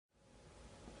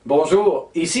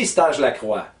Bonjour, ici Stage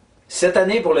Lacroix. Cette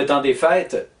année, pour le temps des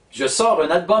fêtes, je sors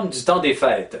un album du temps des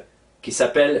fêtes qui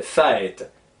s'appelle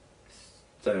Fête.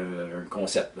 C'est un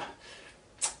concept.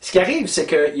 Ce qui arrive, c'est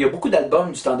qu'il y a beaucoup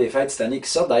d'albums du temps des fêtes cette année qui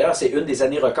sortent. D'ailleurs, c'est une des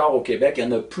années records au Québec. Il y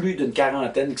en a plus d'une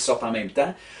quarantaine qui sortent en même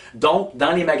temps. Donc,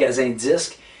 dans les magasins de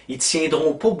disques, ils ne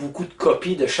tiendront pas beaucoup de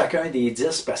copies de chacun des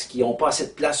disques parce qu'ils n'ont pas assez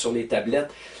de place sur les tablettes.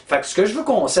 Fait que ce que je vous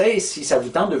conseille, si ça vous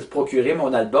tente de vous procurer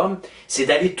mon album, c'est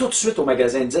d'aller tout de suite au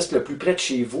magasin de disques le plus près de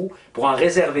chez vous pour en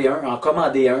réserver un, en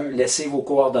commander un, laisser vos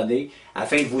coordonnées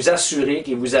afin de vous assurer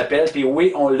qu'ils vous appellent, puis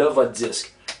oui, on l'a votre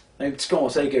disque. Un petit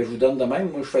conseil que je vous donne de même,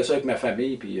 moi je fais ça avec ma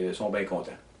famille, puis ils sont bien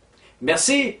contents.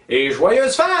 Merci et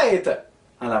joyeuses fêtes!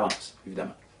 En avance,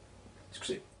 évidemment.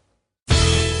 Excusez.